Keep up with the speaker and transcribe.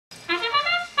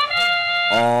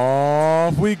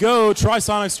Off we go.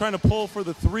 Trisonics trying to pull for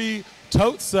the 3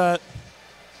 tote set.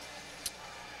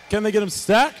 Can they get them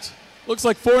stacked? Looks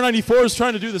like 494 is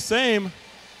trying to do the same.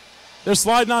 They're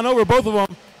sliding on over, both of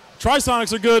them.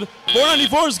 Trisonics are good.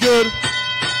 494 is good.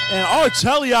 And our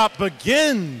Cheliop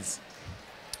begins.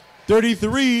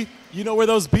 33, you know where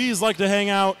those bees like to hang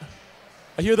out.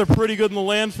 I hear they're pretty good in the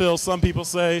landfill, some people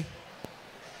say.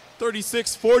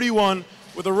 36-41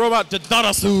 with a robot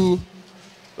Didarasu.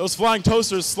 Those flying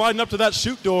toasters sliding up to that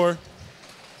chute door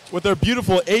with their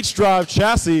beautiful H-drive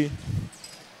chassis.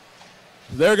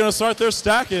 They're going to start their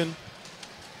stacking.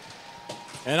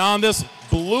 And on this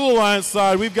Blue Alliance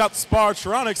side, we've got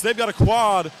Spartronics. They've got a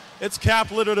quad. It's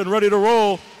cap littered and ready to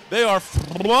roll. They are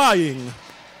flying.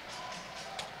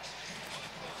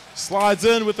 Slides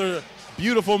in with their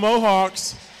beautiful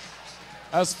Mohawks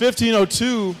as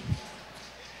 1502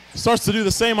 starts to do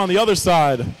the same on the other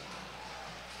side.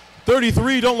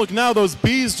 33, don't look now, those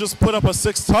bees just put up a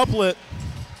 6-tuplet.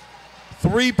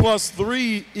 3 plus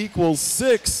 3 equals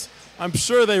 6. I'm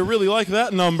sure they really like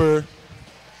that number.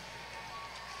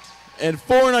 And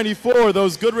 494,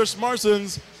 those Goodrich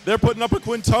Marsons, they're putting up a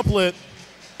quintuplet.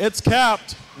 It's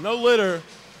capped, no litter.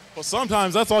 Well,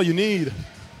 sometimes that's all you need.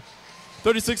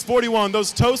 36-41,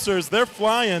 those toasters, they're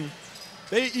flying.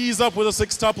 They ease up with a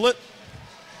 6-tuplet.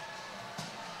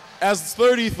 As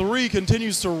 33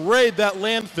 continues to raid that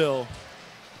landfill,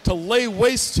 to lay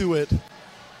waste to it.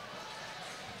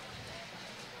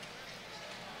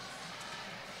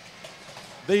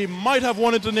 They might have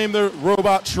wanted to name their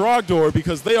robot Trogdor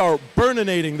because they are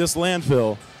burninating this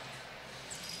landfill.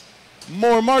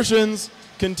 More Martians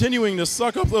continuing to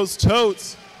suck up those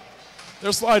totes.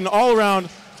 They're sliding all around,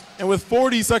 and with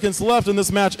 40 seconds left in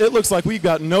this match, it looks like we've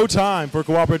got no time for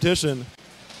cooperation.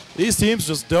 These teams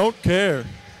just don't care.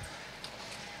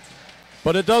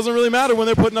 But it doesn't really matter when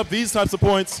they're putting up these types of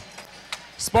points.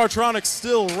 Spartronics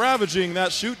still ravaging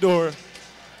that chute door.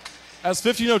 As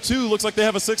 1502 looks like they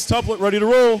have a 6-tuplet ready to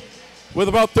roll with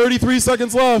about 33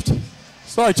 seconds left.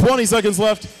 Sorry, 20 seconds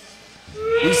left.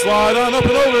 We slide on up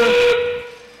and over.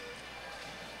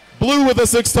 Blue with a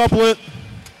 6-tuplet.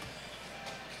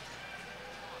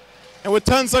 And with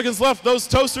 10 seconds left, those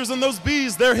toasters and those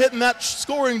bees, they're hitting that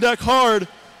scoring deck hard.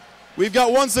 We've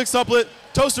got one 6-tuplet.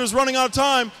 Toasters running out of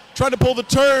time. Trying to pull the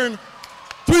turn.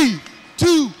 3,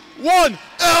 2, 1.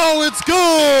 Oh, it's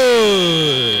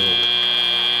good!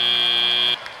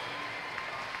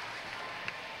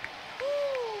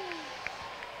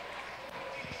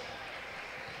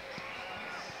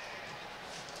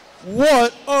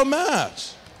 What a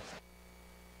match!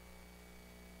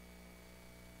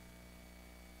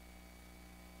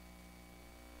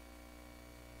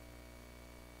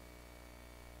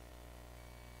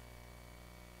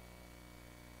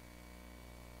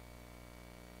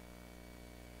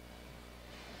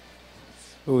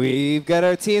 We've got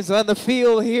our teams on the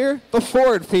field here, the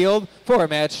Ford field, for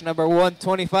match number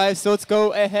 125. So let's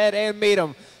go ahead and meet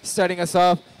them. Starting us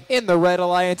off in the Red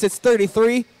Alliance, it's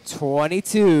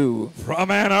 33-22.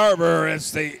 From Ann Arbor, it's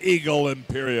the Eagle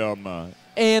Imperium.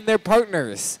 And their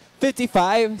partners,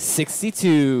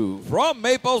 55-62. From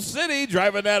Maple City,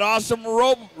 driving that awesome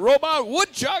robot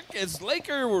woodchuck, it's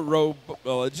Laker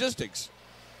Logistics.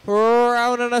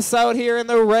 Rounding us out here in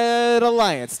the Red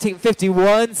Alliance, team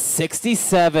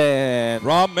 51-67.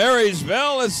 From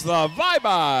Marysville, it's the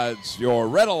Vibods, your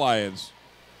Red Alliance.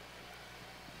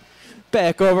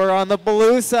 Back over on the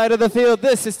blue side of the field,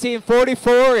 this is team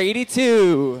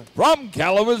 44-82. From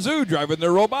Kalamazoo, driving the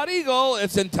Robot Eagle,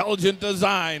 it's Intelligent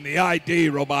Design, the ID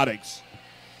Robotics.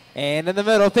 And in the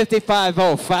middle,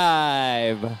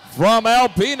 55-05. From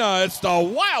Alpena, it's the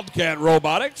Wildcat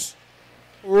Robotics.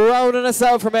 Rounding us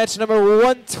out for match number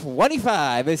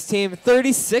 125 is team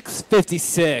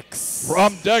 36-56.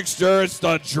 From Dexter, it's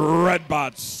the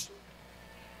Dreadbots.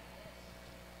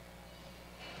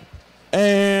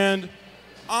 And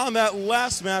on that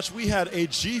last match, we had a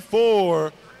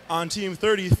G4 on team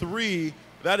 33.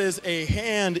 That is a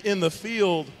hand in the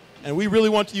field, and we really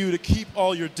want you to keep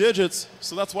all your digits,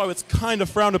 so that's why it's kind of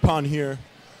frowned upon here.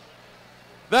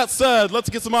 That said, let's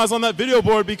get some eyes on that video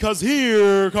board because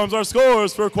here comes our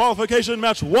scores for qualification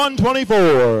match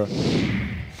 124.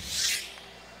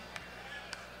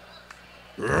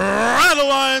 Red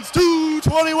Alliance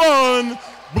 221,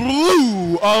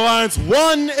 Blue Alliance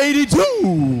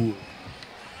 182.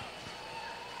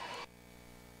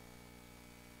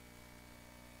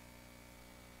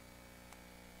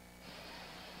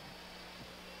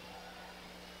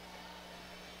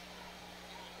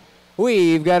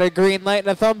 We've got a green light and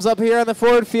a thumbs up here on the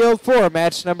Ford field for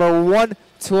match number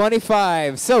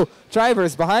 125. So,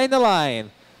 drivers behind the line.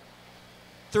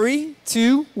 3,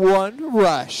 2, 1,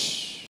 rush.